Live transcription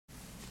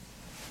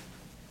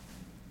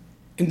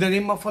In the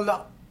name of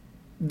Allah,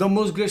 the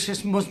most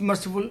gracious, most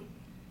merciful.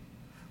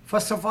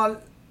 First of all,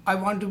 I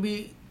want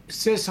to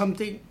say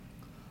something.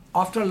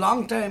 After a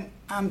long time,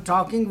 I'm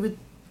talking with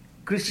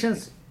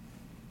Christians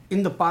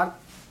in the park,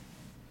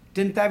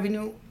 10th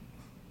Avenue,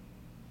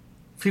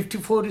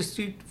 54th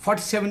Street,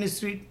 47th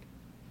Street,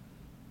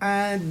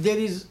 and there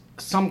is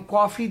some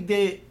coffee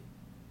they,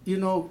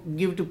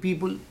 give to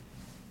people.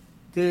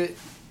 They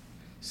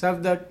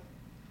serve that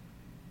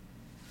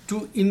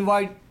to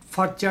invite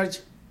for church.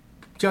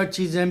 Church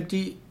is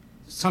empty.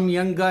 Some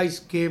young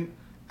guys came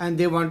and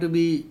they want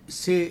to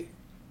say,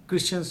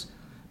 Christians,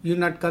 you're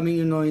not coming,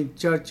 in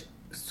church.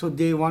 So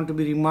they want to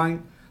be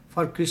remind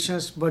for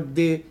Christians, but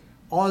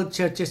all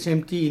churches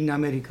empty in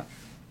America.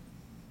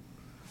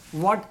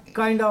 What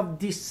kind of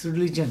this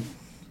religion?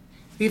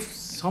 If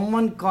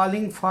someone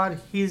calling for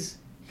his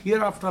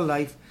hereafter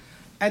life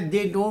and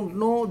they don't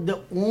know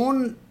their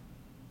own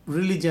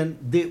religion,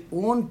 their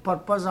own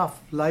purpose of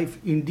life,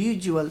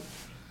 individual,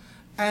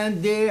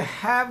 and they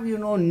have,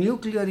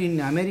 nuclear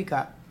in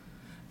America,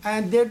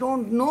 and they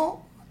don't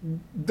know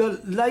the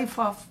life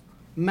of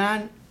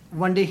man,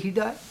 one day he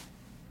die.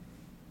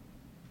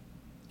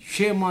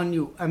 Shame on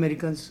you,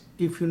 Americans,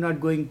 if you're not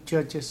going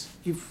churches,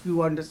 if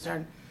you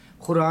understand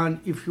Quran,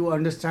 if you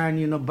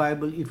understand,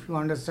 Bible, if you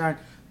understand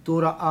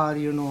Torah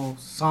or,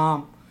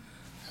 Psalm,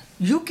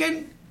 you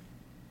can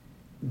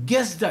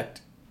guess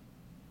that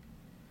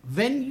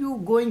when you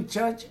go in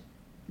church,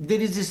 there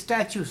is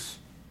statues.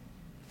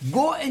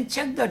 Go and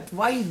check that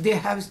why they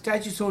have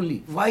statues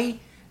only. Why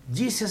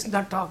Jesus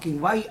not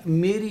talking? Why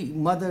Mary,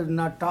 mother,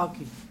 not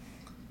talking?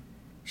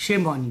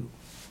 Shame on you.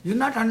 You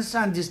not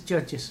understand these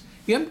churches.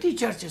 Empty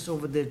churches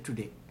over there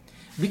today.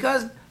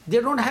 Because they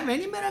don't have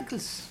any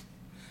miracles.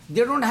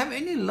 They don't have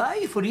any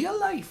life, real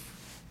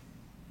life.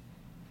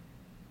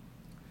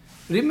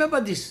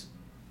 Remember this.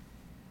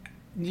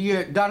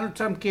 Donald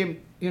Trump came,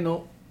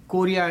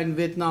 Korea and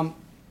Vietnam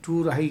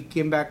tour. He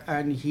came back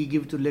and he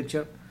gave to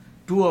lecture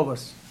 2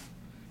 hours.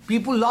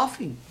 People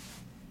laughing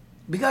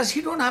because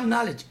he don't have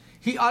knowledge.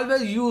 He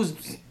always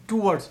used 2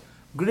 words,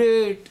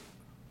 great.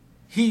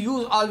 He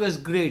used always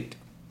great.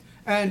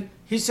 And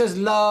he says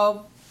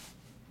love,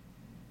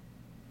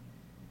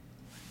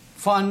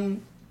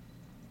 fun.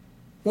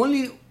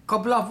 Only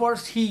couple of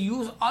words he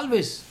used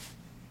always.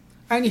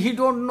 And he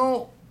don't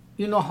know,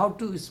 how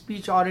to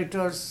speech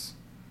orators,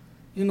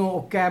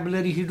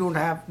 vocabulary he don't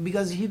have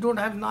because he don't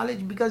have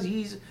knowledge because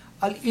he's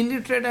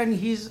illiterate and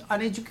he's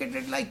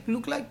uneducated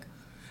look like.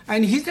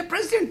 And he's the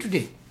president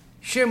today.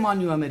 Shame on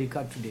you,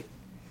 America, today.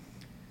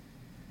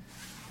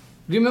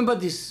 Remember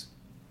this.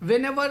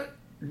 Whenever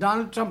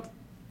Donald Trump,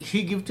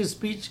 he gives his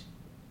speech,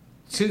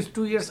 since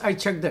 2 years I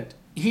checked that.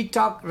 He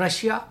talked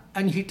Russia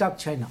and he talked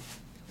China.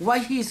 Why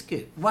he is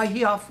scared? Why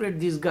he afraid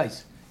these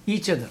guys,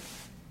 each other?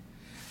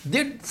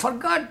 They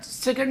forgot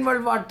Second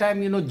World War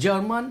time,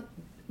 German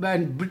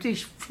and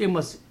British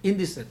famous in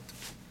this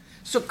earth.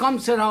 So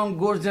comes around,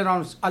 goes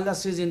around, Allah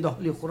says in the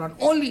Holy Quran,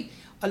 only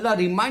Allah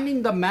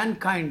reminding the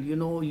mankind,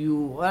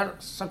 you are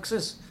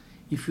success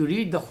if you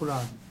read the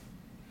Quran.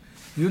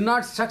 You're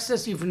not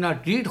success if you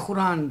not read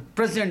Quran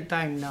present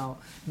time now.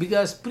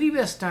 Because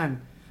previous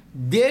time,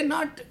 they're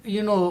not,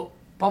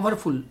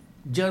 powerful,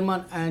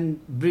 German and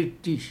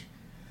British.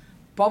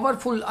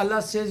 Powerful,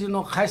 Allah says,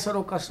 Khaisar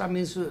o Kasra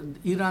means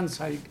Iran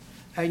side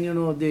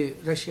and, the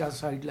Russia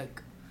side,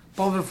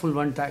 powerful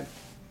one time.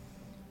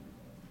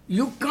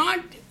 You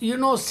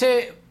can't,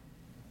 say,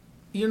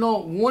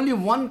 only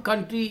one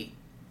country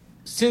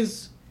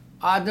since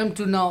Adam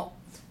to now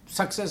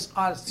success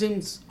or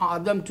since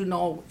Adam to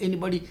now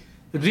anybody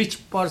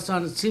rich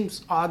person,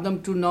 since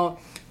Adam to now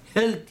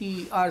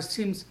healthy or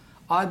since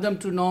Adam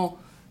to now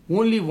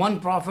only one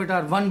prophet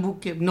or one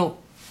book came. No.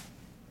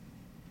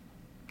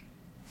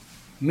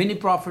 Many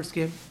prophets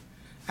came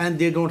and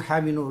they don't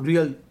have,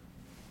 real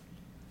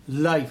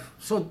life.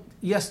 So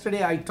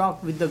yesterday I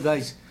talked with the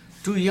guys,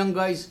 2 young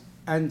guys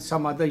and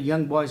some other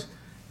young boys.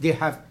 They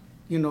have,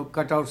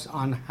 cutouts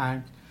on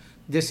hand.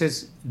 They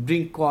says,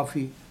 drink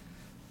coffee.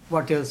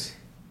 What else?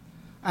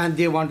 And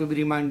they want to be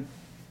reminded,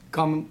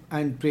 come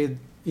and pray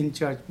in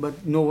church.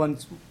 But no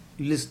one's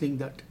listening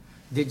that.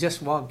 They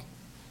just walk.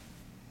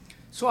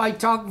 So I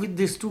talked with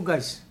these 2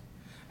 guys.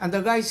 And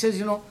the guy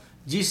says,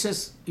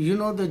 Jesus,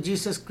 the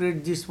Jesus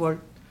created this world.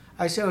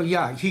 I said, oh,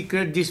 yeah, he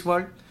created this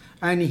world.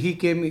 And he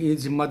came,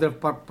 his mother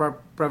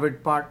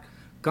private part,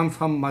 come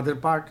from mother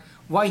part.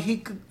 Why he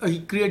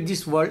created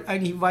this world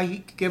and why he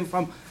came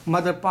from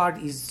mother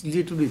part is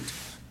little bit.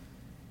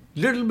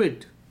 Little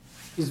bit.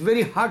 It's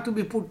very hard to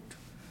be put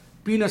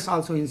penis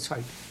also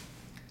inside.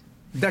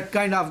 That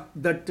kind of,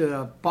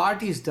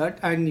 part is that,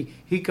 and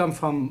he come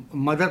from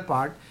mother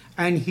part,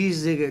 and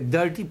he's a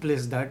dirty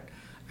place that,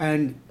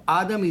 and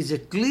Adam is a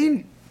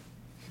clean,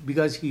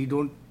 because he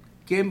don't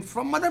came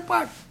from mother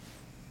part.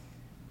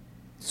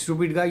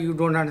 Stupid guy, you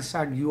don't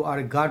understand, you are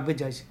a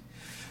garbage, I say.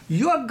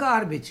 You are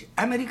garbage,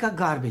 America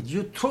garbage,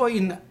 you throw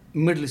in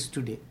Middle East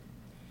today.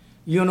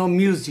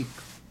 Music,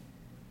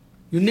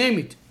 you name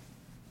it.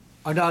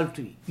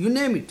 Adultery, you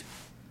name it,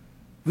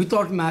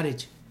 without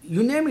marriage,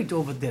 you name it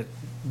over there.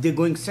 They're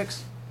going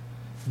sex.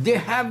 They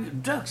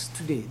have drugs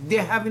today. They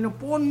have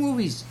porn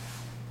movies.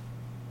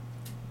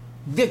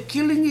 They're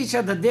killing each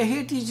other. They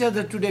hate each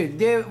other today.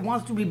 They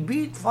want to be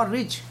beat for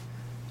rich.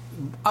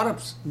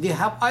 Arabs, they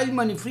have oil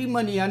money, free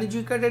money,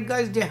 uneducated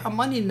guys, they have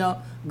money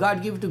now.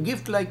 God give to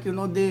gift, like,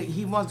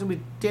 he wants to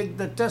take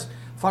the test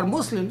for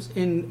Muslims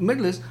in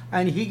Middle East,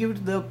 and he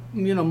gives the,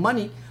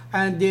 money,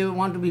 and they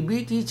want to be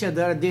beat each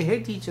other. They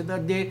hate each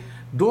other. They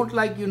don't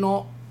like,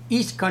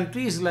 each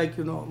country is like,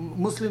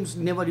 Muslims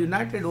never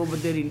united over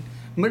there in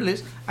Middle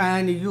East,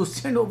 and you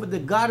send over the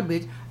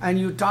garbage, and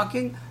you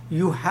talking,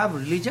 you have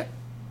religion.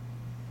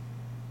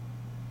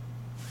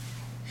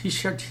 He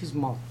shut his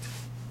mouth.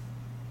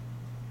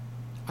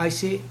 I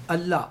say,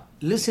 Allah,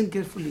 listen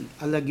carefully.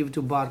 Allah give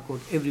to barcode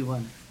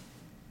everyone.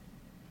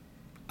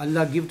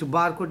 Allah give to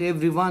barcode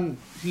everyone.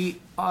 He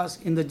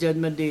asked in the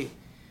judgment day,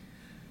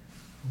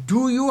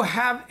 do you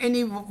have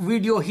any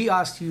video? He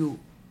asked you.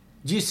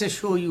 Jesus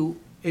show you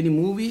any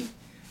movie?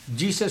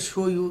 Jesus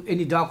show you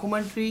any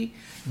documentary?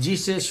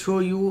 Jesus show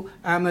you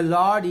I'm a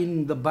Lord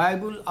in the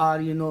Bible or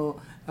in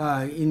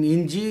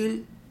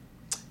Injil?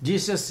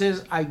 Jesus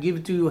says I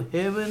give to you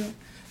heaven.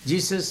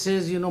 Jesus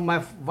says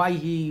why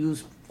he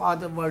used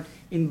Father word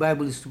in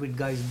Bible, stupid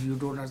guys, you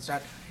don't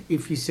understand.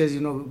 If he says,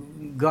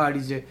 God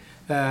is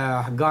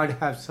God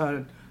have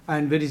son,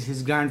 and where is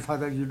his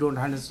grandfather, you don't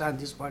understand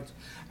this words.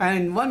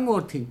 And one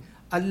more thing,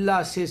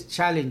 Allah says,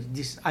 challenge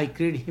this, I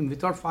created him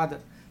without father.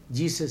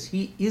 Jesus,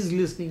 he is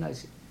listening, I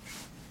say.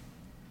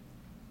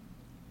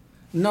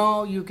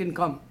 Now you can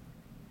come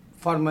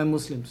for my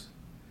Muslims.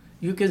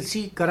 You can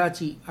see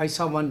Karachi. I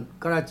saw one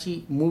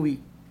Karachi movie,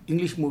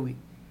 English movie.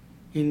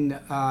 In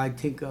I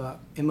think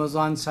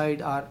Amazon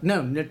side or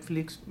no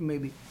Netflix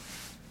maybe,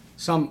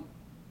 some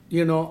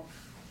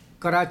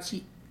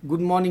Karachi,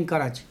 Good Morning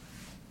Karachi.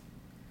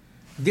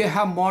 They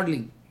have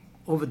modeling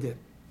over there,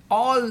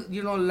 all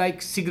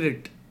like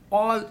cigarette,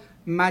 all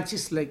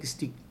matches like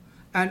stick,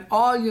 and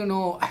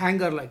all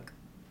hanger like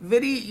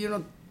very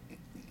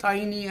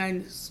tiny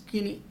and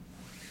skinny,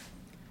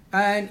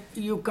 and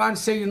you can't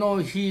say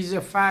he's a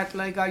fat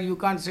like, or you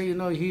can't say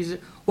he's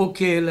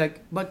okay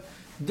like, but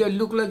they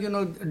look like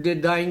they're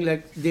dying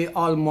like they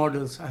all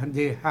models, and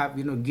they have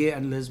gay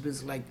and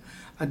lesbians like,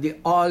 and they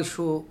all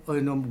show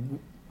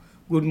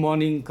Good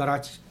Morning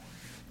Karachi.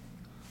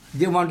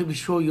 They want to be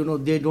show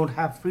they don't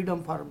have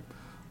freedom for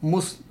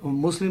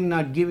Muslim,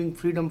 not giving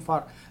freedom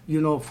for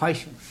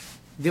fashion.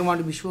 They want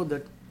to be show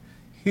that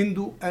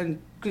Hindu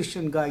and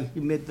Christian guy,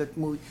 he made that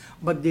movie,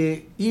 but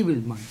they evil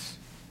minds.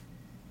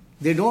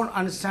 They don't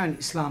understand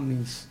Islam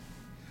means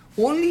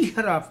only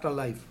hereafter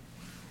life.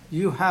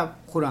 You have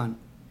Quran.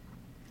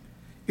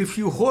 If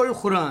you hold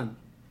Quran,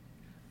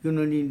 you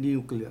don't need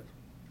nuclear.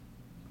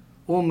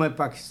 Oh my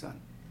Pakistan,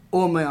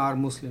 oh my our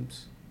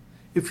Muslims.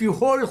 If you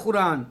hold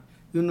Quran,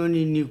 you don't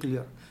need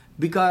nuclear.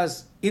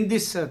 Because in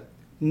this earth,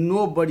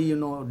 nobody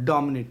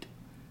dominate.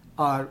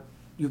 Or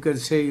you can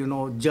say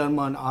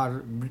German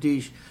or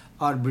British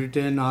or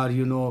Britain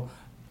or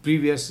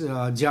previous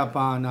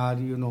Japan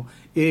or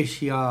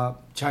Asia,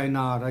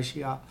 China,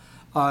 Russia,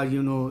 or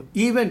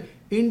even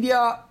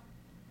India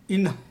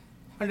in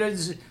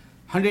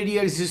 100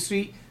 years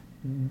history,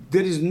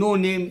 there is no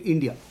name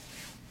India.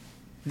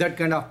 That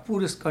kind of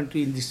poorest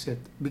country in this earth,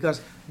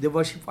 because they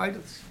worship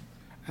idols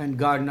and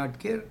God not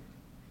care.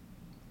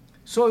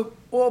 So,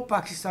 oh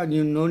Pakistan,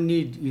 you don't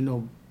need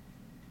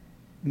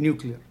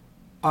nuclear.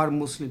 Or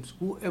Muslims,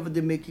 whoever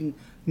they're making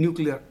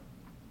nuclear,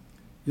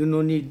 you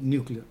don't need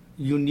nuclear.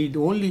 You need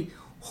only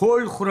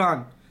hold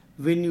Quran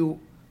when you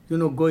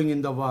going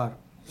in the war.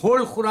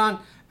 Hold Quran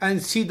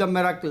and see the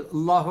miracle.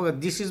 Allahu Akbar.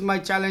 This is my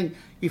challenge.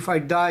 If I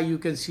die, you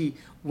can see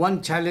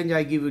one challenge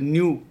I give you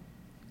new.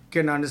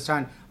 Can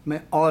understand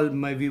all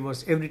my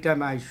viewers. Every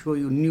time I show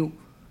you new,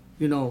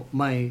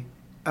 my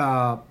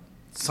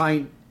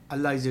sign.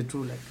 Allah is a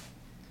true light.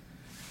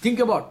 Think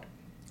about.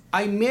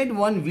 I made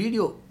one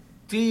video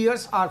 3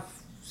 years or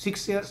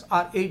 6 years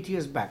or 8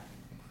 years back.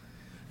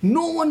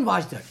 No one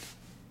watched that.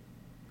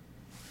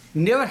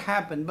 Never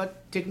happened,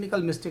 but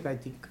technical mistake, I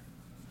think.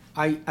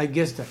 I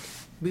guess that.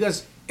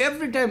 Because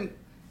every time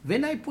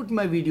when I put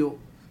my video,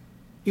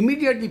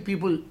 immediately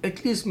people,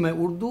 at least my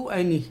Urdu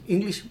and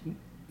English,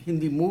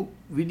 Hindi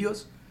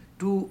videos,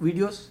 2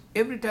 videos,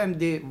 every time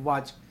they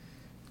watch,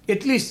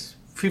 at least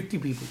 50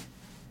 people.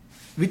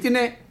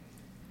 Within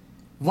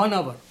 1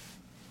 hour.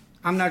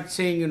 I'm not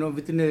saying,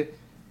 within a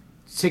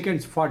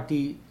seconds,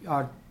 40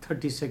 or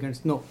 30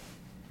 seconds, no.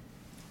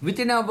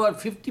 Within an hour,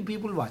 50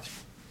 people watch.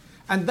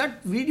 And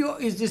that video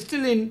is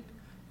still in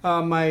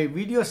my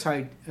video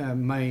site,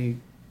 my,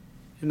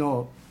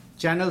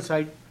 channel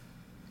site.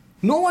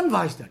 No one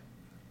watched that.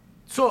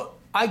 So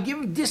I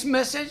give this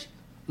message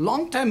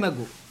long time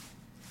ago.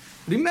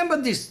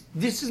 Remember this.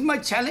 This is my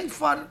challenge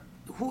for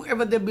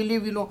whoever they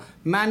believe,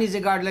 man is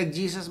a God like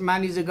Jesus,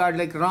 man is a God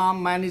like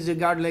Ram, man is a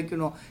God like,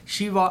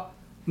 Shiva,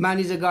 man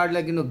is a God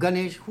like,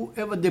 Ganesh,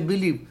 whoever they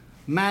believe,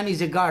 man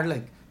is a God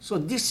like. So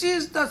this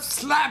is the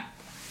slap.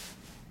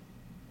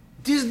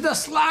 This is the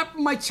slap,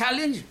 my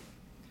challenge.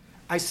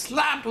 I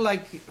slapped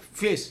like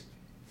face.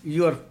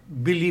 your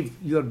belief,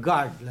 your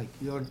God, like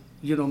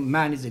your,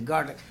 man is a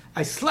God.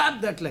 I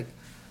slap that like,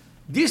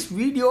 this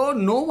video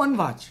no one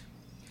watch.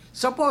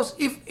 Suppose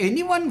if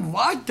anyone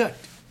watch that,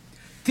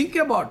 think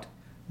about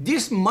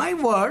this, my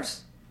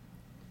words,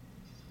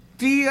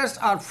 3 years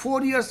or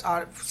 4 years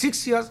or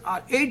 6 years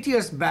or 8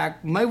 years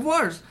back, my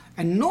words,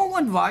 and no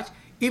one watch.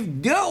 If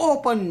they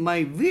open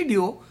my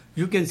video,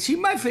 you can see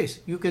my face,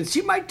 you can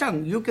see my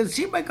tongue, you can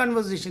see my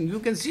conversation, you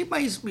can see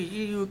my speech,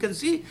 you can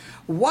see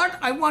what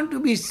I want to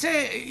be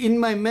say in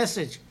my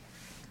message.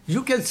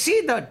 You can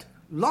see that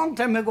long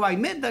time ago I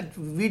made that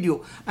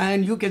video,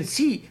 and you can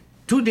see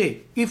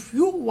today. If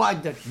you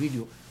watch that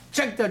video,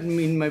 check that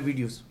in my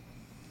videos.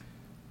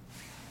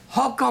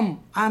 How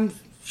come I'm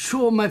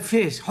show my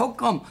face? How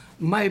come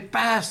my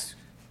past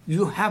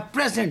you have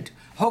present?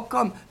 How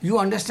come you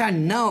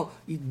understand now?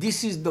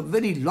 This is the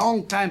very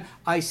long time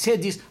I say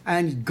this,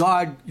 and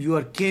God, you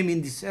are came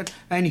in this earth,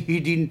 and He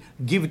didn't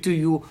give to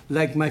you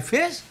like my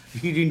face.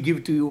 He didn't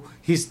give to you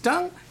His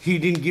tongue. He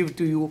didn't give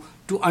to you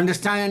to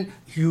understand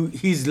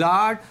His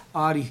Lord,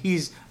 or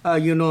His,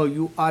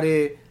 you are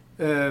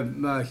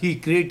a, He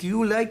create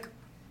you like.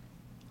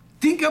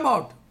 Think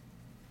about,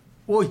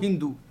 oh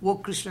Hindu, oh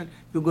Christian,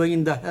 you're going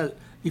in the hell.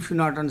 If you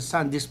not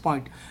understand this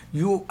point,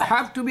 you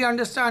have to be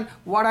understand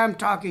what I'm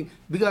talking,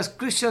 because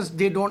Christians,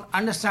 they don't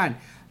understand.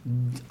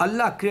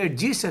 Allah created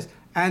Jesus,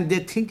 and they're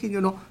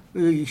thinking,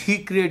 He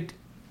created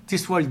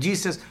this world,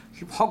 Jesus.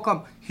 How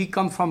come He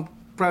come from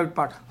private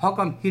part? How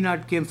come He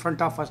not came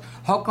front of us?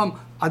 How come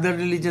other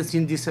religions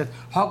in this earth?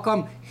 How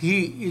come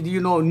He,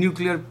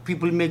 nuclear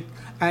people make,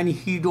 and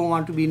He don't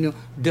want to be,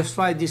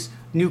 destroy this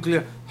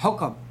nuclear? How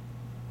come?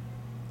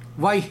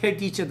 Why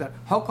hate each other?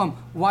 How come?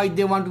 Why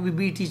they want to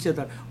beat each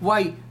other?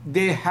 Why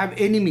they have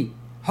enemy?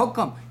 How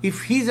come?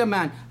 If he's a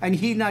man and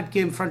he not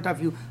came in front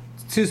of you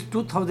since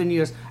 2000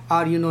 years,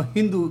 or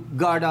Hindu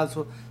God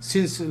also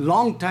since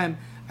long time,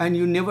 and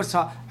you never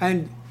saw.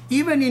 And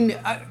even in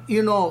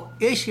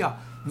Asia,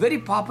 very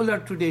popular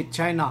today,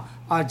 China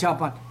or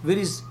Japan. Where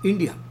is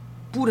India?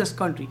 Poorest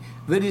country.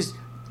 Where is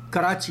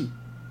Karachi?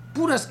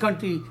 Poorest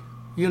country.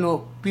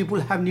 People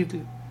have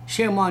nuclear.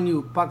 Shame on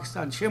you,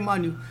 Pakistan. Shame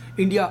on you,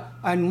 India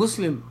and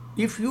Muslim.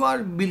 If you are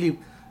believe,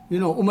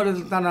 Umar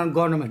al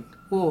government.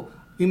 Oh,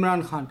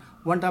 Imran Khan.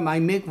 One time I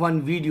make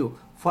one video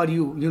for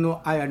you.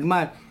 I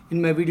admire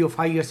in my video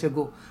 5 years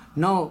ago.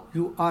 Now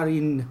you are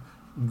in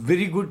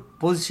very good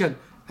position,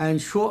 and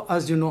show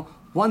us,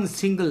 one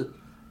single,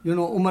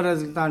 Umar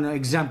al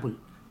example.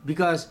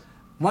 Because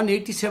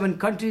 187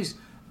 countries,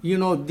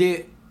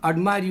 they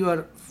admire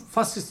your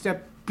first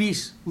step,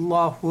 peace.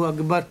 Allahu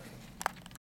Akbar.